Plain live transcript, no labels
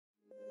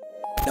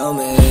No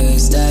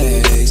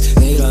mistakes,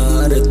 need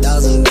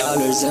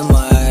 $100,000 in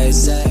my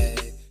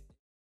safe.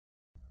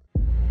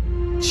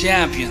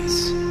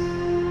 Champions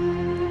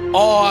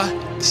are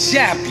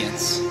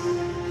champions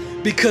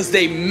because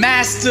they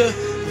master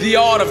the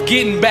art of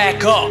getting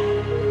back up.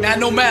 Now,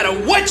 no matter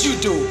what you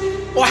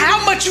do or how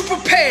much you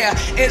prepare,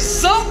 at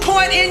some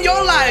point in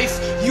your life,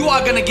 you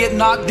are gonna get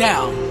knocked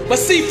down. But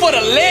see, for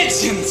the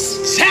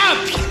legends,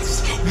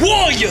 champions,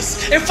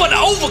 warriors, and for the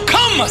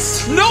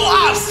overcomers, no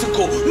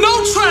obstacle, no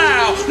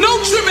trial,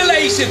 no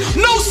tribulation,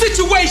 no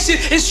situation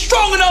is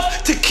strong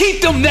enough to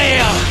keep them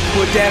there.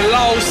 With that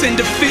loss and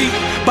defeat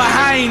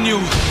behind you,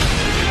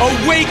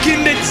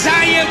 awaken the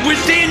giant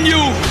within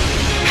you.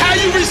 How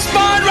you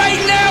respond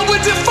right now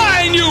will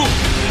define you.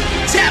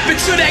 Tap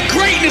into that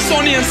greatness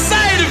on the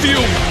inside of you.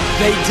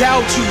 They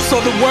doubt you,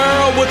 so the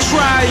world will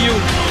try you.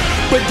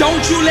 But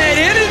don't you let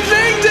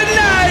anything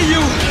deny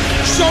you.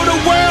 Show the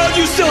world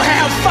you still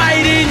have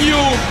fight in you.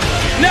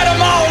 Let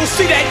them all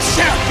see that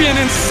champion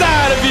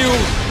inside of you.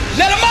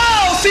 Let them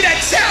all see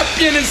that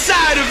champion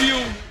inside of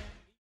you.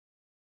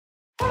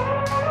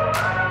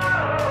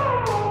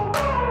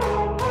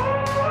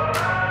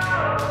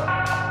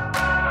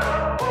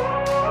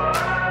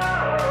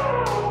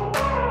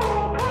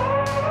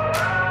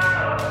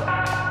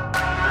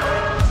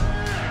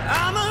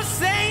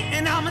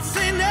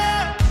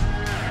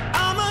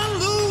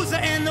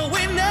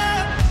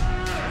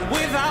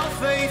 Without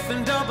faith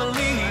and a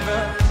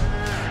believer,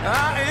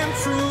 I am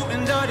true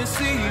and a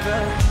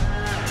deceiver.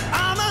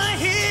 I'm a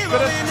hero.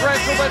 But it's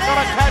Dressel, they've got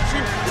to catch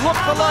him. Look,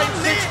 the lane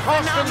 6,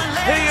 Costin.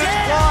 He is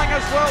flying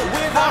as well.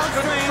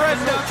 Costin,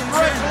 Dressel,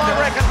 I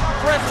reckon.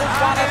 Dressel's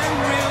won it.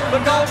 The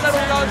gold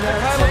medal goes to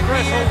Caeleb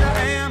Dressel.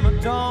 I am a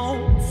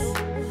don't,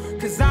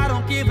 'cause I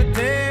don't give a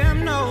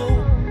damn,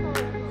 no.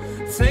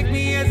 Take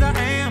me as I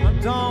am a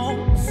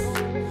don't,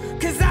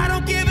 'cause I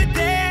don't give a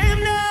damn,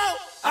 no.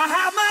 I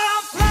have my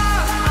own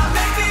flaws, I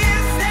make the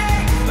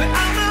mistake, but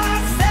I'm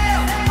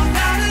myself, I'm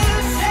not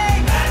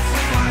ashamed. That's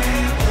who I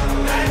am,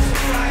 that's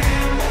who I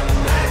am,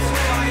 that's who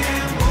I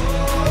am.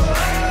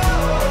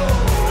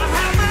 I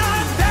have my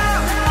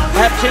doubts.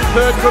 Perhaps in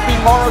third could be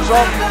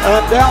Morozov.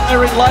 Down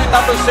there in lane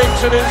number 6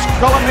 it is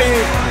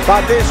Caeleb.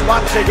 But this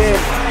once again,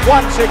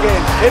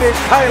 it is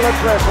Caeleb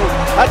Dressel,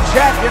 a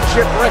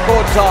championship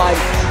record time.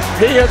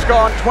 He has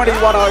gone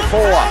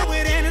 21:04.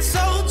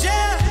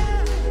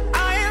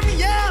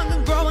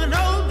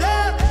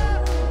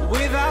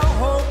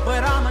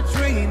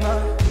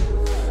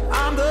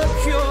 I'm the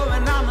cure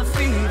and I'm the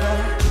fever.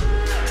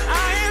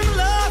 I am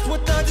lost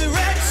with the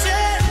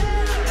direction.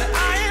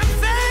 I am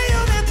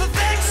failed in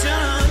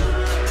perfection.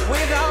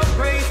 Without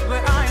grace,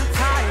 but I am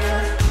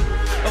tired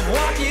of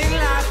walking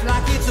life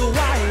like it's a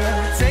wire.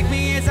 Take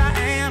me as I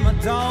am, I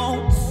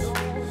don't,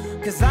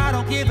 'cause I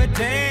don't give a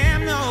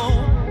damn, no.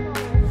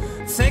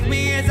 Take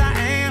me as I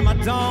am, I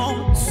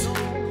don't,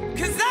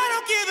 'cause I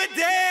don't give a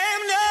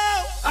damn, no.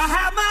 I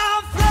have my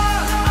own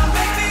flaws, I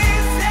make the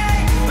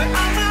mistake, but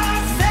I'm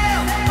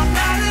myself, I'm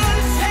not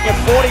ashamed. At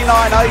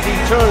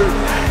 49.82,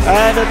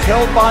 and it's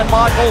held by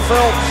Michael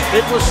Phelps.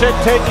 It was set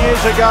 10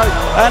 years ago,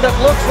 and it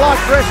looks like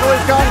Dressel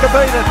is going to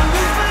beat it.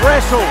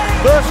 Dressel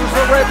versus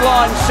the red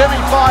line,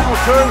 semi-final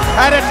 2,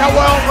 and it's a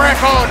world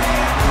record.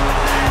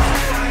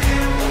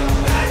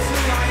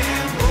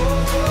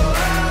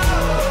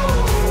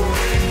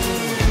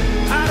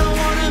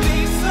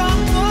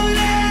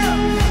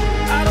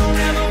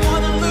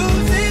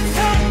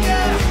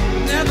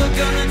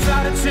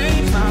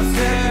 Change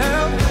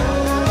myself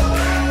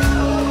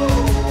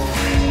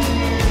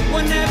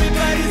when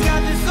everybody's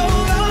got this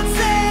soul on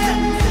set.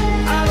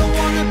 I don't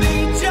wanna be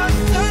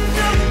just a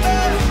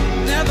number.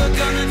 Never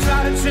gonna try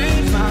to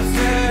change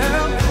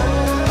myself.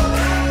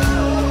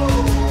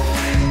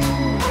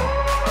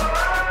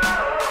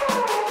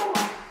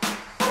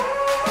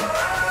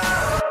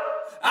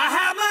 I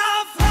have my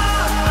own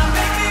flaws, I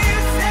make the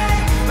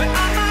mistake, but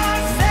I'm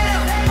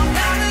myself, I'm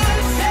not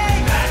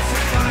ashamed. That's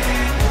who I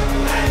am,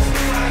 that's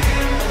who I am.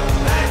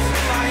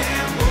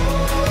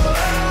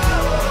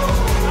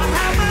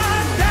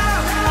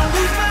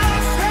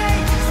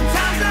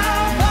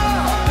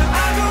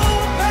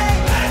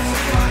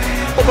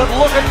 But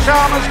look at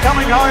Chalmers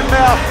coming home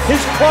now.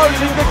 He's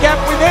closing the gap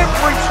with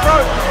every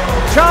stroke.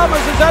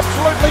 Chalmers is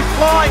absolutely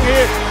flying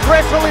here.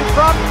 Dressel in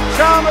front.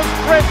 Chalmers,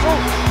 Dressel.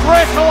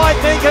 Dressel, I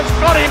think, has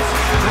got him.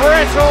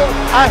 Dressel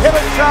ahead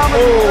of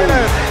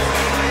Chalmers.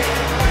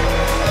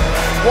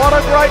 What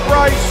a great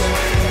race.